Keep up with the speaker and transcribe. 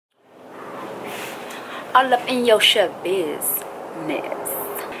all up in your shit business.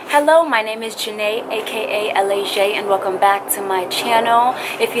 Hello, my name is Janae, aka LAJ, and welcome back to my channel.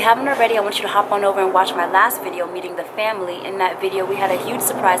 If you haven't already, I want you to hop on over and watch my last video, Meeting the Family. In that video, we had a huge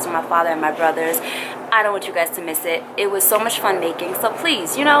surprise from my father and my brothers. I don't want you guys to miss it. It was so much fun making, so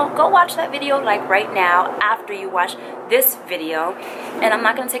please, go watch that video like right now after you watch this video. And I'm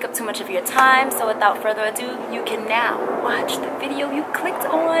not going to take up too much of your time, so without further ado, you can now watch the video you clicked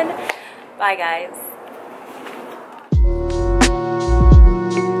on. Bye, guys.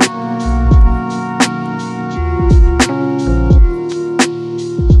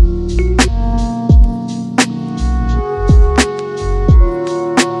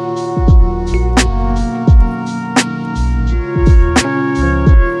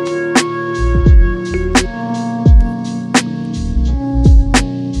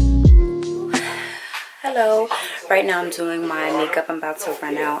 Hello, right now I'm doing my makeup. I'm about to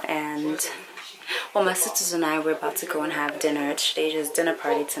run out and, well, my sisters and I, we're about to go and have dinner. It's Dai'S dinner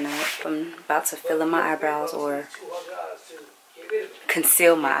party tonight. I'm about to fill in my eyebrows or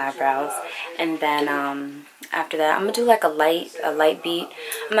conceal my eyebrows. And then after that, I'm going to do like a light beat.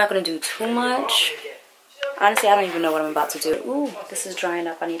 I'm not going to do too much. Honestly, I don't even know what I'm about to do. Ooh, this is drying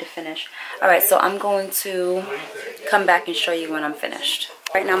up. I need to finish. Alright, so I'm going to come back and show you when I'm finished.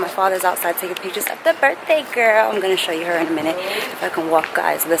 Right now, my father's outside taking pictures of the birthday girl. I'm going to show you her in a minute. If I can walk,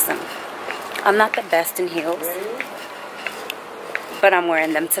 guys, listen. I'm not the best in heels, but I'm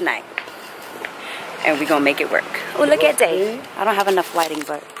wearing them tonight. And we're going to make it work. Oh, look at Dave. I don't have enough lighting,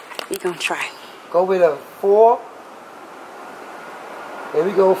 but we're going to try. Go with a 4. Here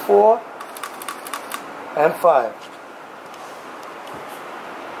we go, 4 and 5.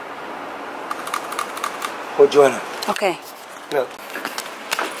 Go join her. Okay. Look.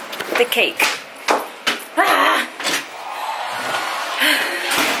 The cake. Ah!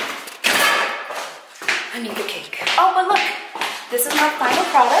 I need the cake. Oh, but look. This is my final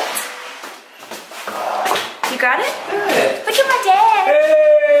product. You got it? Hey. Look at my dad.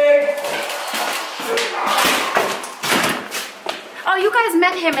 Hey. Oh, you guys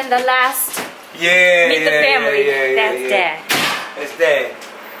met him in the last Meet the Family. That's Dad. That's Dad.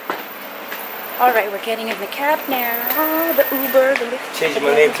 Alright, we're getting in the cab now. Oh, the Uber, the Lyft. Change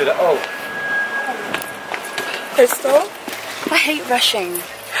my name to the O. Crystal? I hate rushing.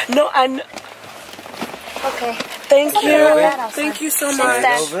 No, I. Okay. Thank you. Thank Thank you so Thanks, much.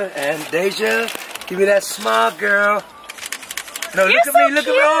 Dad. Over. And Deja, give me that smile, girl. No, You're look at so me. Look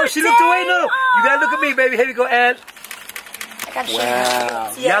at me. Oh, she looked away. No, you gotta look at me, baby. Here we go, Ann. I gotta show you.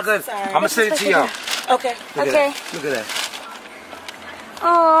 Wow. Yes, Y'all good. sorry. I'm gonna send it to y'all. Okay. Look Okay. at that. Look at that.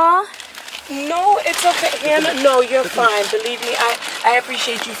 Aww. No, it's okay, Hannah. No, you're fine. Believe me, I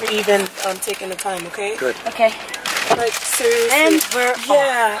appreciate you for even taking the time. Okay. Good. Okay. Like seriously. And we're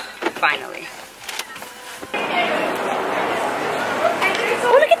Yeah. off. Finally.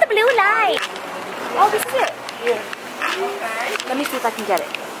 Oh, look at the blue light. Oh, this is it. Yeah. Let me see if I can get it.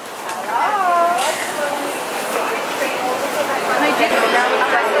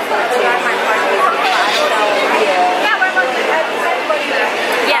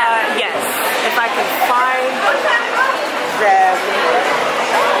 Yes. If I can find them.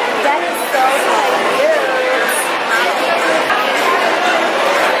 That is so cute.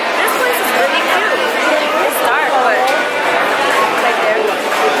 This place is really cute. It's dark, but it's right there.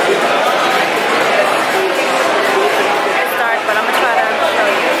 It's dark, but I'm gonna try to show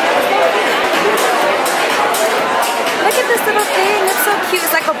you. Look at this little thing. It's so cute.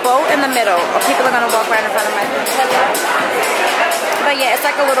 It's like a boat in the middle. Or people are gonna walk right in front of my But yeah, it's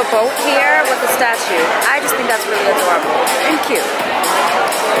like a little boat here with a statue. I just think that's really adorable and cute.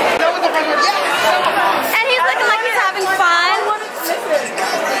 And he's looking like he's having fun.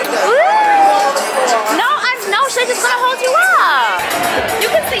 Woo! No, she's just gonna hold you up. You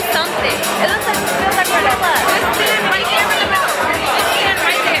can see something. It looks like it feels like we're in the club. This is right here in the middle. This is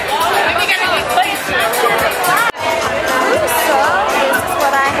right there. So this is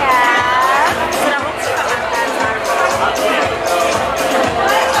what I have. You're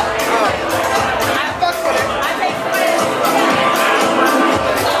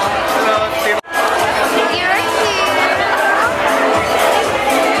cute.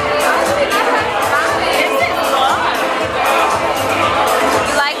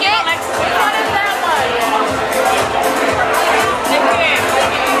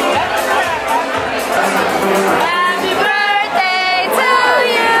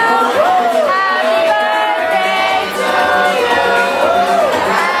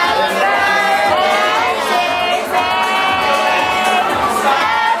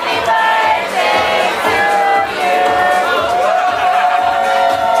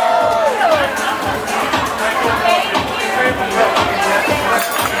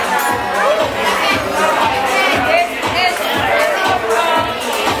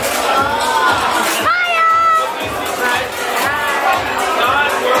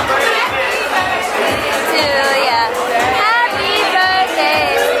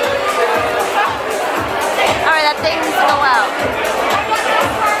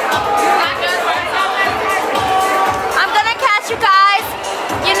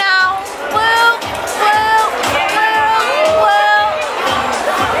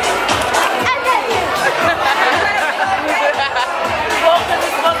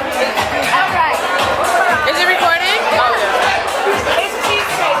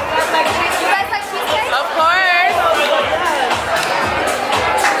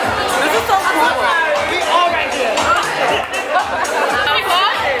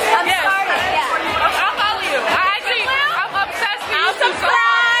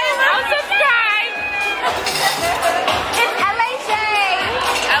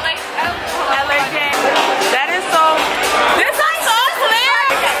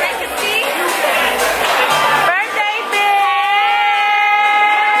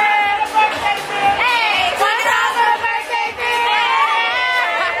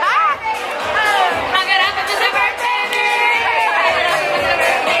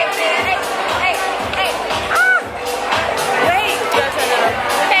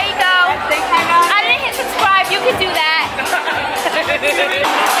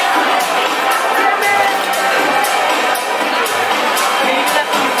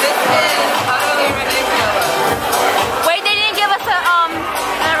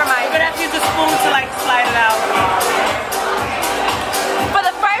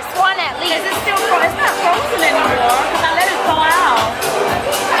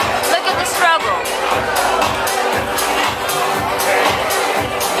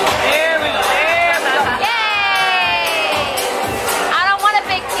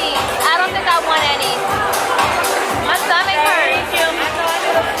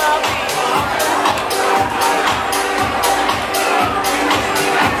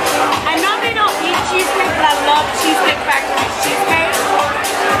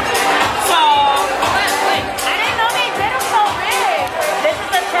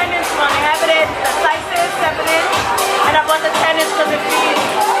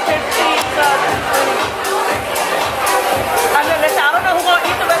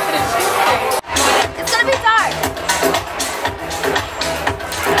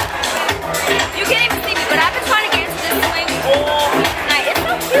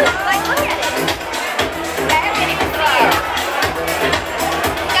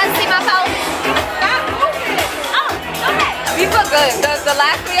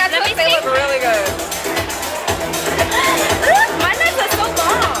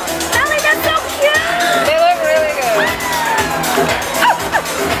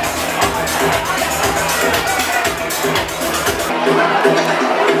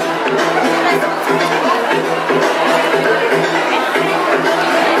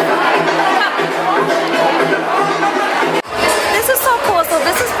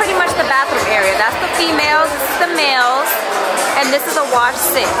 And this is a wash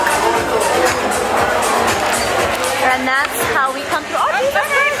sink. And that's how we come through. Oh,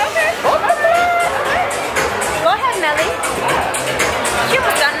 okay. Go ahead, Melly. She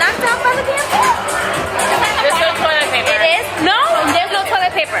almost got knocked out by the damn thing. There's no toilet paper. It is? No, there's no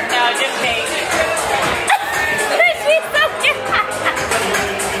toilet paper. No, just me. She's so cute.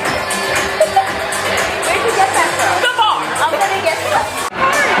 Where'd you get that from? The bar. I'm gonna get that.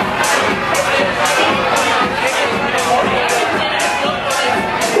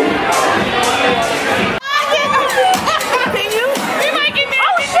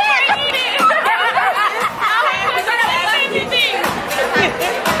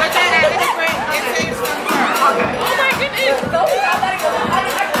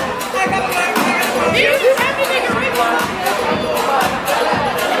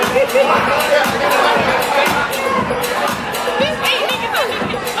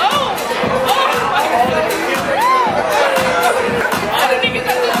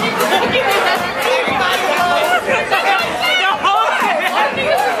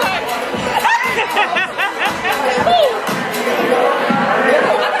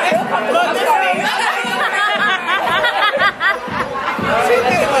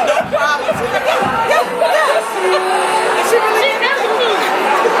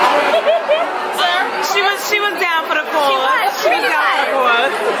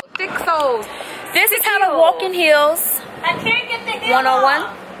 This is how to walk in heels. I can't get the heel 101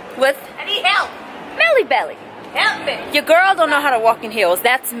 with I need help. Melly Belly. Help me. Your girl don't know how to walk in heels.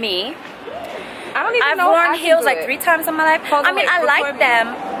 That's me. I don't even I've know worn heels like 3 times in my life. I mean, I like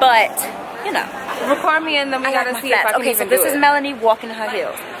them, but you know. Record me and then we I gotta like my see if I flats. can Okay, so even this do is it. Melanie walking in her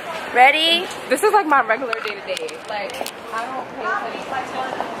heels. Ready? This is like my regular day to day. Like I don't pay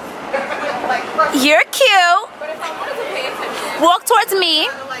attention. You're cute. But if I wanted to pay attention Walk towards me.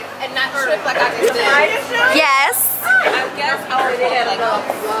 and not trip like I just did, Yes. I guess I would say like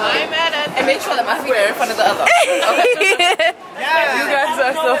I'm at it and make sure that my feet are in front of the other. Okay. You guys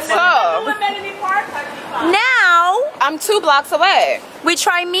are so fun. Now I'm 2 blocks away. we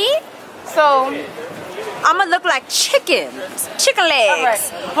try meat. So I'm gonna look like chickens. Chicken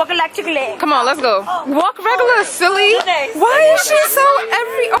legs. Walking like chicken legs. come on, let's go. Walk regular, silly. Why is she so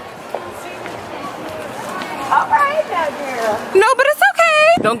Alright now, girl. No, but it's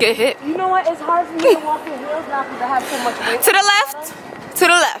okay. Don't get hit. You know what? It's hard for me to walk in heels now because I have so much weight. To the left. To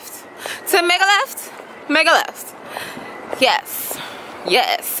the left. To make a left. Make a left. Yes.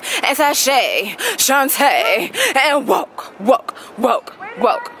 Yes. And sashay, Shantae, and walk, walk, walk,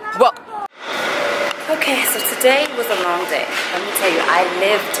 walk, walk. Okay, so today was a long day. Let me tell you, I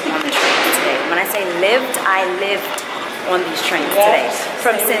lived on the train today. When I say lived, I lived on these trains today.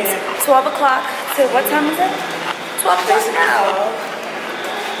 From since 12 o'clock to what time is it? 12 o'clock now.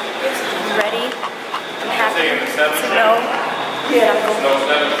 I'm ready. I'm happy to know that I'm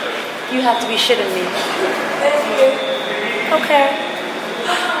going. You have to be shitting me. Okay.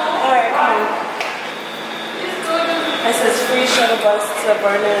 Alright, come on. This is free shuttle bus to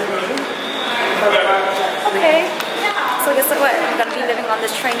Vernon. Okay. So guess what? I'm gonna be living on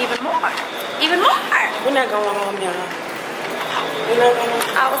this train even more. Even more. We're not going home, y'all. We're not going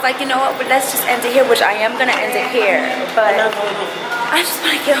home. I was like, you know what? But let's just end it here, which I am gonna end it here. But We're not going home. I just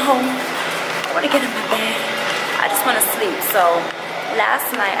want to get home. I want to get in my bed. I just want to sleep. So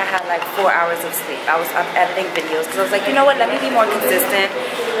last night I had like 4 hours of sleep. I was up editing videos because I was like, you know what? Let me be more consistent.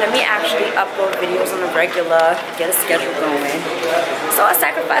 Let me actually upload videos on a regular, get a schedule going. So I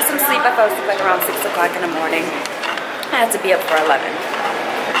sacrificed some sleep. I fell asleep like around 6 o'clock in the morning. I had to be up for 11.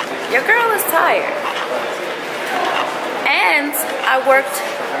 Your girl is tired. And I worked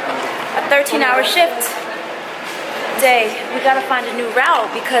a 13-hour shift day. We gotta find a new route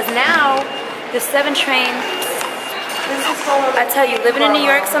because now the 7 train. I tell you, living in New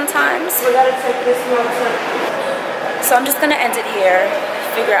York sometimes. We gotta take this one too. So I'm just gonna end it here.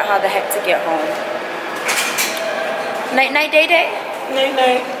 Figure out how the heck to get home. Night night, day day. Night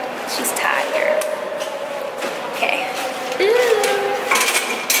night. She's tired. Okay.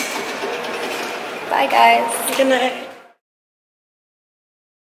 Bye guys. Good night.